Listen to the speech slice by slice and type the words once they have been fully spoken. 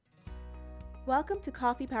Welcome to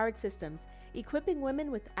Coffee Powered Systems, equipping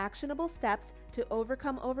women with actionable steps to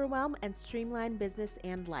overcome overwhelm and streamline business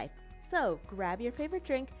and life. So grab your favorite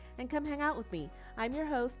drink and come hang out with me. I'm your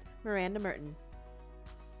host, Miranda Merton.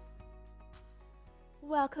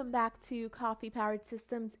 Welcome back to Coffee Powered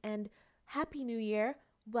Systems and Happy New Year.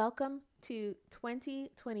 Welcome to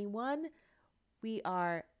 2021. We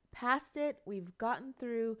are past it. We've gotten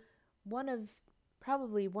through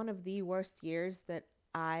probably one of the worst years that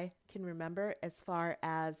I can remember as far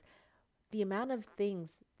as the amount of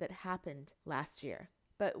things that happened last year.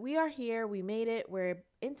 But we are here, we made it, we're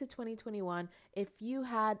into 2021. If you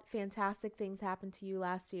had fantastic things happen to you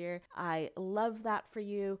last year, I love that for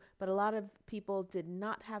you, but a lot of people did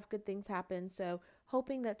not have good things happen. So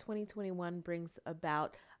hoping that 2021 brings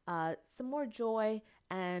about some more joy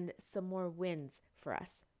and some more wins for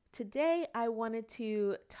us. Today, I wanted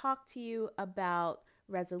to talk to you about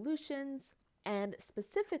resolutions and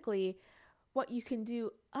specifically what you can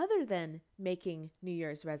do other than making New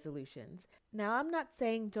Year's resolutions. Now, I'm not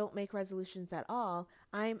saying don't make resolutions at all.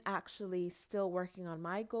 I'm actually still working on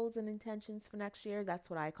my goals and intentions for next year. That's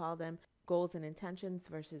what I call them, goals and intentions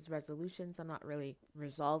versus resolutions. I'm not really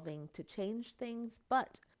resolving to change things,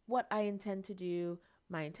 but what I intend to do,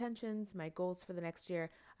 my intentions, my goals for the next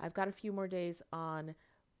year, I've got a few more days on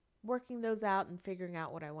working those out and figuring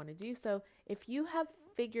out what I want to do. So if you have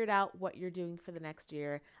figured out what you're doing for the next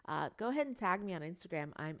year, go ahead and tag me on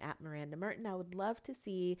Instagram. I'm at Miranda Merton. I would love to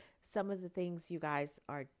see some of the things you guys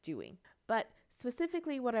are doing. But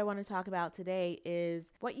specifically what I want to talk about today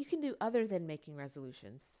is what you can do other than making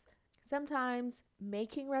resolutions. Sometimes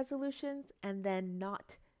making resolutions and then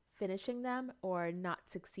not finishing them or not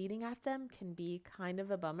succeeding at them can be kind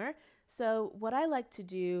of a bummer. So what I like to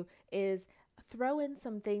do is throw in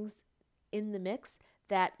some things in the mix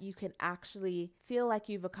that you can actually feel like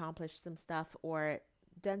you've accomplished some stuff or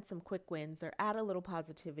done some quick wins or add a little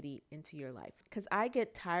positivity into your life. Because I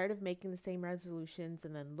get tired of making the same resolutions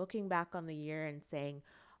and then looking back on the year and saying,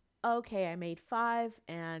 okay, I made 5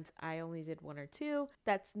 and I only did 1 or 2.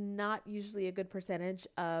 That's not usually a good percentage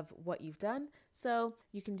of what you've done. So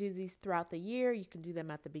you can do these throughout the year. You can do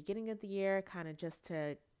them at the beginning of the year, kind of just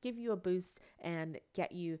to give you a boost and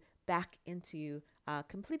get you back into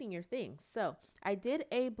completing your things. So I did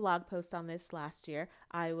a blog post on this last year.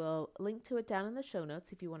 I will link to it down in the show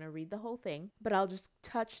notes if you want to read the whole thing, but I'll just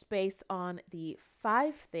touch base on the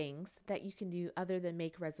 5 things that you can do other than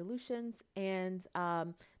make resolutions. And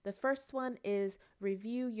the first one is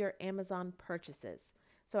review your Amazon purchases.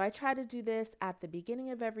 So I try to do this at the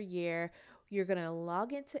beginning of every year. You're going to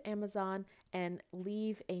log into Amazon and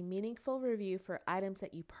leave a meaningful review for items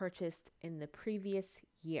that you purchased in the previous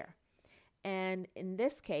year. And in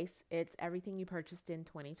this case, it's everything you purchased in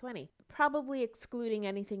 2020, probably excluding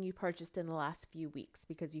anything you purchased in the last few weeks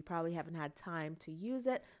because you probably haven't had time to use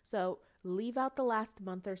it. So leave out the last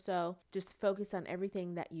month or so. Just focus on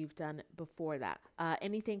everything that you've done before that.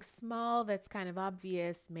 Anything small that's kind of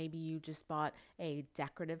obvious, maybe you just bought a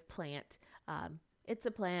decorative plant. It's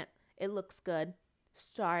a plant. It looks good.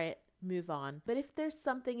 Star it. Move on. But if there's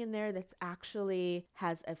something in there that's actually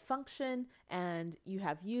has a function and you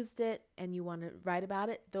have used it and you want to write about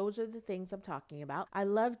it, those are the things I'm talking about. I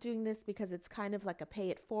love doing this because it's kind of like a pay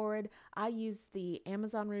it forward. I use the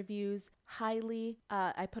Amazon reviews highly.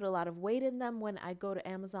 I put a lot of weight in them when I go to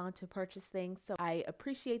Amazon to purchase things. So I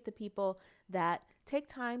appreciate the people that take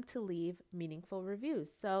time to leave meaningful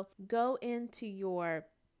reviews. So go into your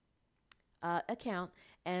account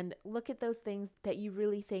and look at those things that you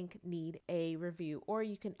really think need a review or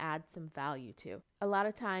you can add some value to. A lot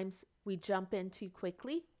of times we jump in too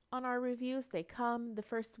quickly on our reviews. They come the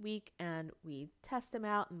first week and we test them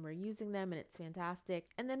out and we're using them and it's fantastic.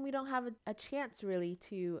 And then we don't have a chance really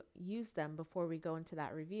to use them before we go into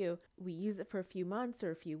that review. We use it for a few months or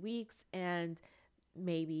a few weeks and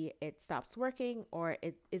maybe it stops working or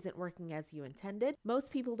it isn't working as you intended. Most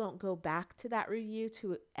people don't go back to that review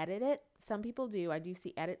to edit it. Some people do. I do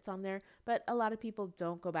see edits on there, but a lot of people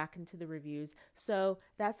don't go back into the reviews. So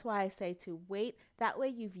that's why I say to wait. That way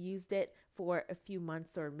you've used it for a few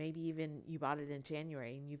months or maybe even you bought it in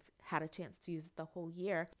January and you've had a chance to use it the whole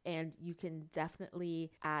year and you can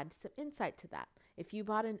definitely add some insight to that. If you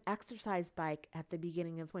bought an exercise bike at the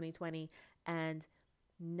beginning of 2020 and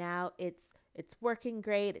now it's working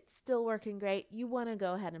great, it's still working great, you want to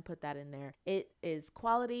go ahead and put that in there. It is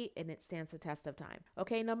quality and it stands the test of time.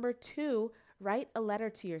 Okay, number 2, write a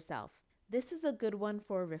letter to yourself. This is a good one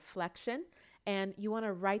for reflection, and you want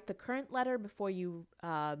to write the current letter before you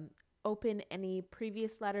open any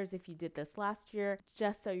previous letters if you did this last year,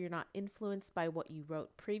 just so you're not influenced by what you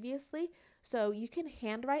wrote previously. So you can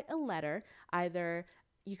handwrite a letter either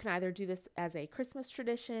you can either do this as a Christmas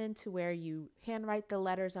tradition to where you handwrite the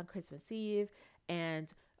letters on Christmas Eve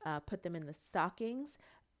and put them in the stockings.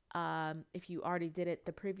 If you already did it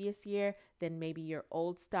the previous year, then maybe your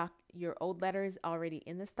old letter is already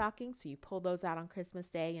in the stocking, so you pull those out on Christmas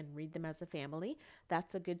Day and read them as a family.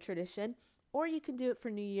 That's a good tradition. Or you can do it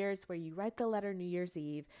for New Year's, where you write the letter New Year's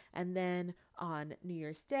Eve, and then on New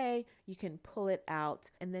Year's Day, you can pull it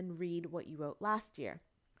out and then read what you wrote last year.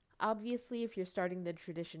 Obviously, if you're starting the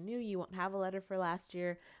tradition new, you won't have a letter for last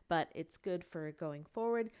year, but it's good for going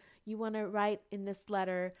forward. You want to write in this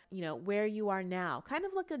letter, where you are now, kind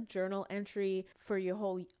of like a journal entry for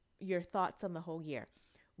your thoughts on the whole year.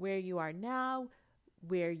 Where you are now,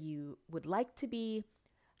 where you would like to be,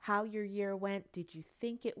 how your year went. Did you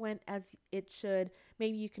think it went as it should?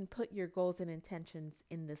 Maybe you can put your goals and intentions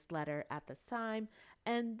in this letter at this time.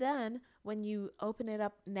 And then when you open it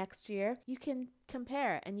up next year, you can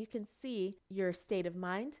compare and you can see your state of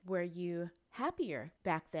mind. Were you happier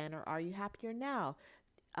back then, or are you happier now?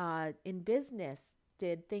 In business,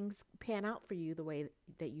 did things pan out for you the way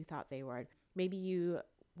that you thought they would? Maybe you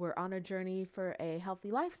were on a journey for a healthy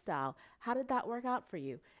lifestyle. How did that work out for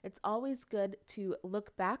you? It's always good to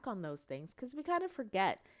look back on those things because we kind of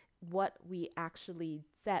forget what we actually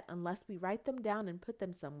set unless we write them down and put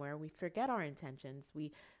them somewhere. We forget our intentions.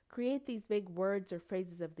 We create these big words or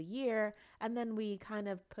phrases of the year, and then we kind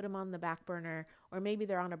of put them on the back burner, or maybe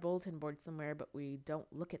they're on a bulletin board somewhere, but we don't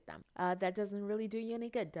look at them. That doesn't really do you any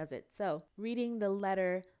good, does it? So reading the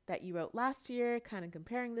letter that you wrote last year, kind of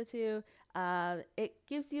comparing the two, it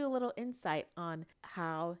gives you a little insight on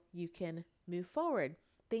how you can move forward,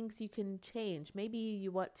 things you can change. Maybe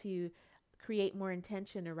you want to create more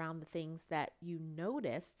intention around the things that you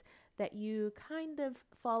noticed that you kind of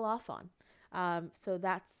fall off on. So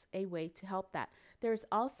that's a way to help that. There's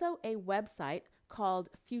also a website called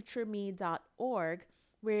futureme.org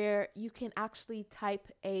where you can actually type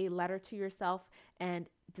a letter to yourself and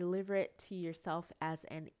deliver it to yourself as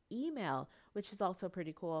an email, which is also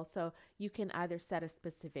pretty cool. So you can either set a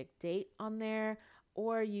specific date on there,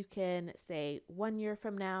 or you can say 1 year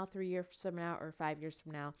from now, 3 years from now, or 5 years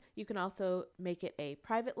from now. You can also make it a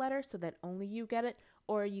private letter so that only you get it,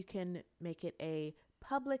 or you can make it a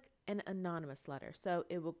public and anonymous letter. So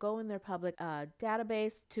it will go in their public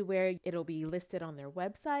database to where it'll be listed on their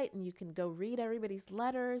website, and you can go read everybody's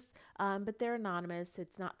letters, but they're anonymous.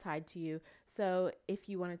 It's not tied to you. So if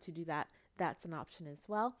you wanted to do that, that's an option as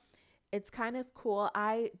well. It's kind of cool.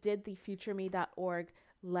 I did the futureme.org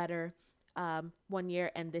letter 1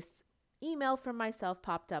 year, and this email from myself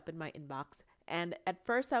popped up in my inbox. And at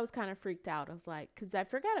first I was kind of freaked out. I was like, because I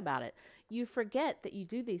forgot about it. You forget that you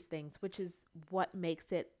do these things, which is what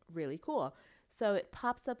makes it really cool. So it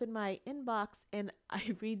pops up in my inbox and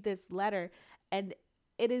I read this letter, and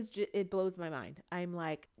it blows my mind. I'm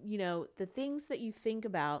like, the things that you think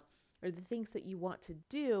about or the things that you want to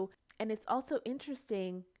do. And it's also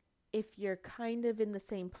interesting if you're kind of in the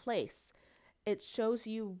same place. It shows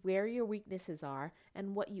you where your weaknesses are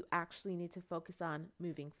and what you actually need to focus on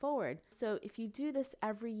moving forward. So if you do this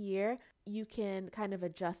every year, you can kind of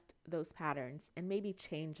adjust those patterns and maybe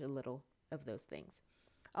change a little of those things.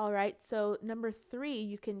 All right, so number 3,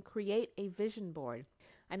 you can create a vision board.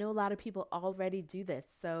 I know a lot of people already do this,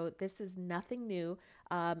 so this is nothing new.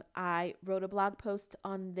 I wrote a blog post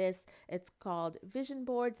on this. It's called Vision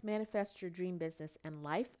Boards, Manifest Your Dream Business and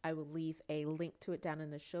Life. I will leave a link to it down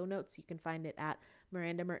in the show notes. You can find it at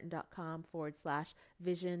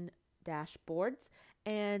mirandamerton.com/vision-boards.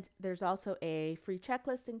 And there's also a free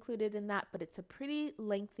checklist included in that, but it's a pretty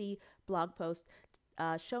lengthy blog post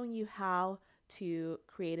showing you how to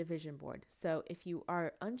create a vision board. So if you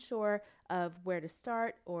are unsure of where to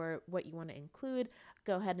start or what you want to include,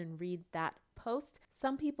 go ahead and read that post.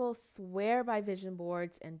 Some people swear by vision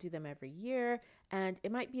boards and do them every year, and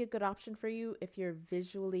it might be a good option for you if you're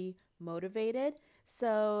visually motivated.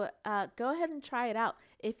 So go ahead and try it out.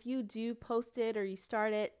 If you do post it or you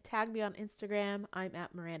start it, tag me on Instagram. I'm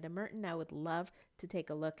at Miranda Merton. I would love to take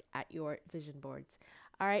a look at your vision boards.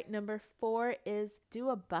 All right, number 4 is do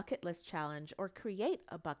a bucket list challenge or create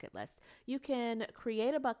a bucket list. You can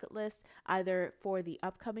create a bucket list either for the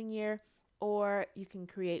upcoming year, or you can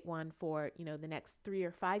create one for, the next 3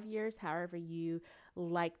 or 5 years, however you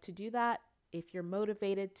like to do that. If you're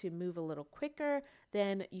motivated to move a little quicker,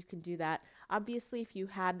 then you can do that. Obviously, if you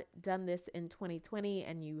had done this in 2020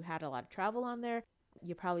 and you had a lot of travel on there,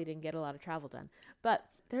 you probably didn't get a lot of travel done. But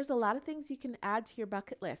there's a lot of things you can add to your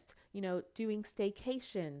bucket list. Doing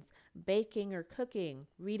staycations, baking or cooking,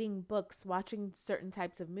 reading books, watching certain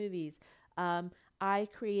types of movies. I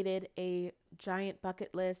created a giant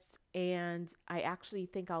bucket list, and I actually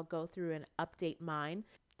think I'll go through and update mine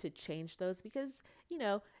to change those because,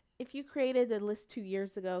 if you created a list 2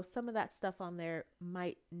 years ago, some of that stuff on there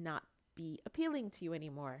might not be appealing to you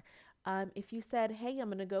anymore. If you said, hey, I'm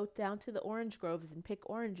going to go down to the orange groves and pick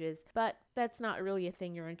oranges, but that's not really a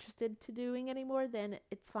thing you're interested to doing anymore, then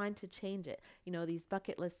it's fine to change it. These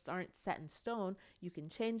bucket lists aren't set in stone. You can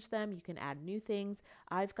change them. You can add new things.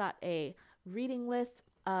 I've got a reading list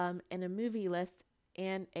and a movie list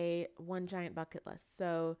and a one giant bucket list.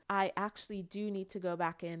 So I actually do need to go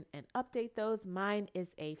back in and update those. Mine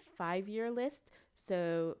is a 5-year list.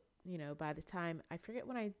 So, by the time, I forget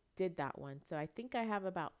when I did that one. So I think I have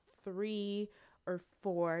about 3 or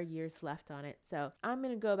 4 years left on it. So I'm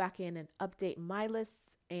going to go back in and update my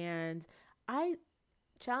lists, and I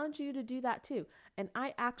challenge you to do that too. And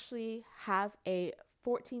I actually have a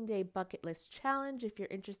 14-day bucket list challenge. If you're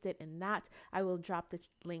interested in that, I will drop the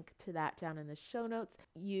link to that down in the show notes.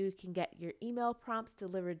 You can get your email prompts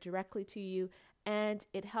delivered directly to you, and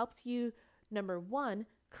it helps you, number 1,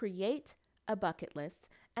 create a bucket list,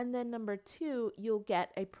 and then number 2, you'll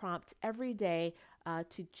get a prompt every day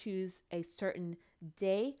to choose a certain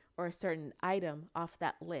day or a certain item off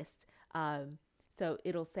that list. So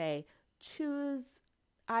it'll say, choose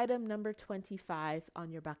item number 25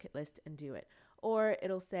 on your bucket list and do it. Or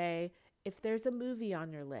it'll say, if there's a movie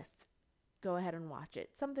on your list, go ahead and watch it.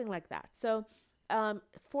 Something like that. So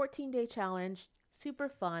 14-day challenge, super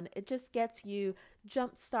fun. It just gets you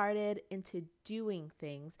jump started into doing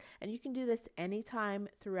things. And you can do this anytime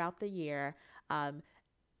throughout the year.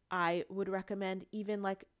 I would recommend even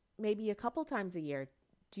like maybe a couple times a year,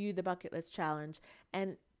 do the bucket list challenge,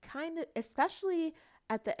 and kind of, especially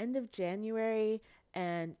at the end of January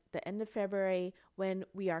and the end of February, when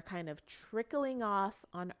we are kind of trickling off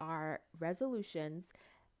on our resolutions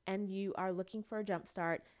and you are looking for a jump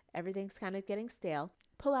start, everything's kind of getting stale,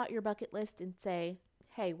 pull out your bucket list and say,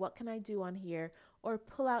 hey, what can I do on here? Or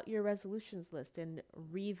pull out your resolutions list and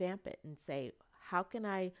revamp it and say, how can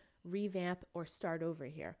I revamp or start over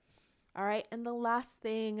here? All right. And the last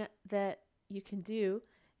thing that you can do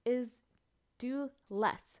is do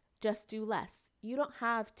less. Just do less. You don't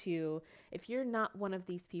have to, if you're not one of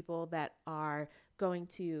these people that are going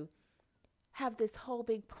to have this whole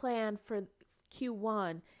big plan for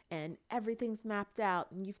Q1 and everything's mapped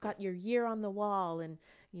out and you've got your year on the wall and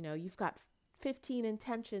you've got 15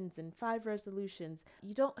 intentions and 5 resolutions.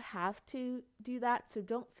 You don't have to do that. So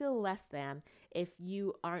don't feel less than if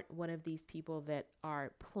you aren't one of these people that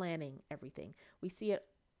are planning everything. We see it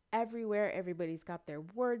everywhere. Everybody's got their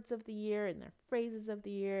words of the year and their phrases of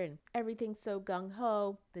the year, and everything's so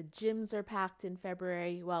gung-ho. The gyms are packed in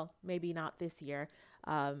February. Well, maybe not this year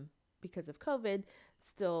because of COVID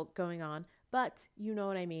still going on, but you know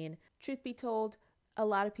what I mean. Truth be told, a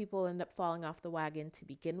lot of people end up falling off the wagon to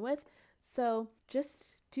begin with. So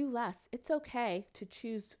just do less. It's okay to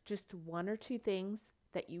choose just 1 or 2 things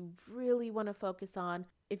that you really want to focus on.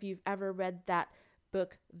 If you've ever read that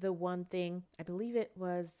book, The One Thing, I believe it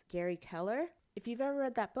was Gary Keller. If you've ever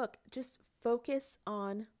read that book, just focus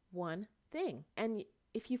on one thing. And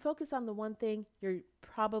if you focus on the one thing, you're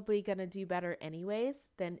probably going to do better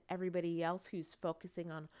anyways than everybody else who's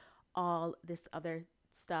focusing on all this other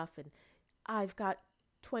stuff. And I've got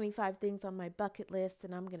 25 things on my bucket list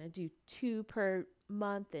and I'm going to do 2 per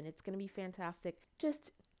month and it's going to be fantastic.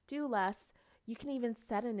 Just do less. You can even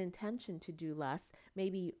set an intention to do less.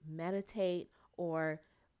 Maybe meditate or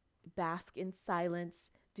bask in silence,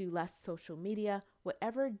 do less social media,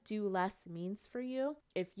 whatever do less means for you.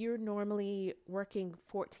 If you're normally working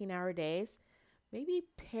 14-hour days, maybe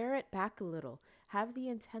pare it back a little. Have the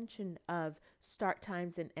intention of start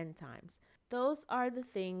times and end times. Those are the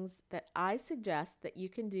things that I suggest that you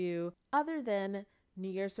can do other than New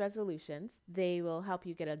Year's resolutions. They will help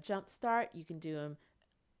you get a jump start. You can do them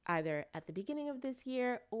either at the beginning of this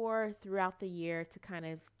year or throughout the year to kind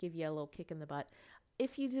of give you a little kick in the butt.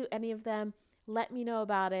 If you do any of them, let me know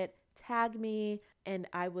about it. Tag me, and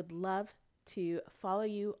I would love to follow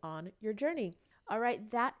you on your journey. All right,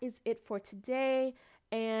 that is it for today.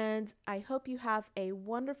 And I hope you have a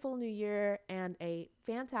wonderful new year and a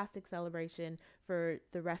fantastic celebration for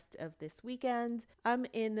the rest of this weekend. I'm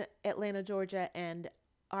in Atlanta, Georgia, and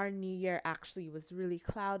our new year actually was really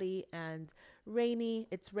cloudy and rainy.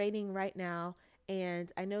 It's raining right now.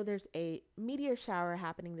 And I know there's a meteor shower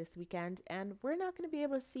happening this weekend, and we're not going to be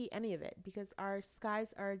able to see any of it because our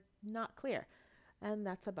skies are not clear. And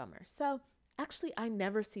that's a bummer. So actually, I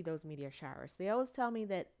never see those meteor showers. They always tell me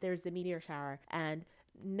that there's a meteor shower and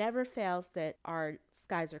never fails that our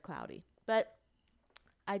skies are cloudy. But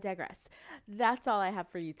I digress. That's all I have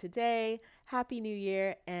for you today. Happy New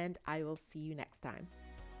Year, and I will see you next time.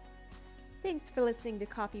 Thanks for listening to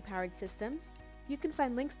Coffee Powered Systems. You can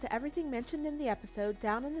find links to everything mentioned in the episode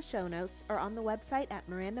down in the show notes or on the website at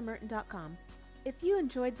mirandamerton.com. If you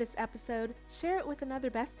enjoyed this episode, share it with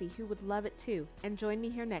another bestie who would love it too, and join me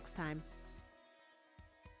here next time.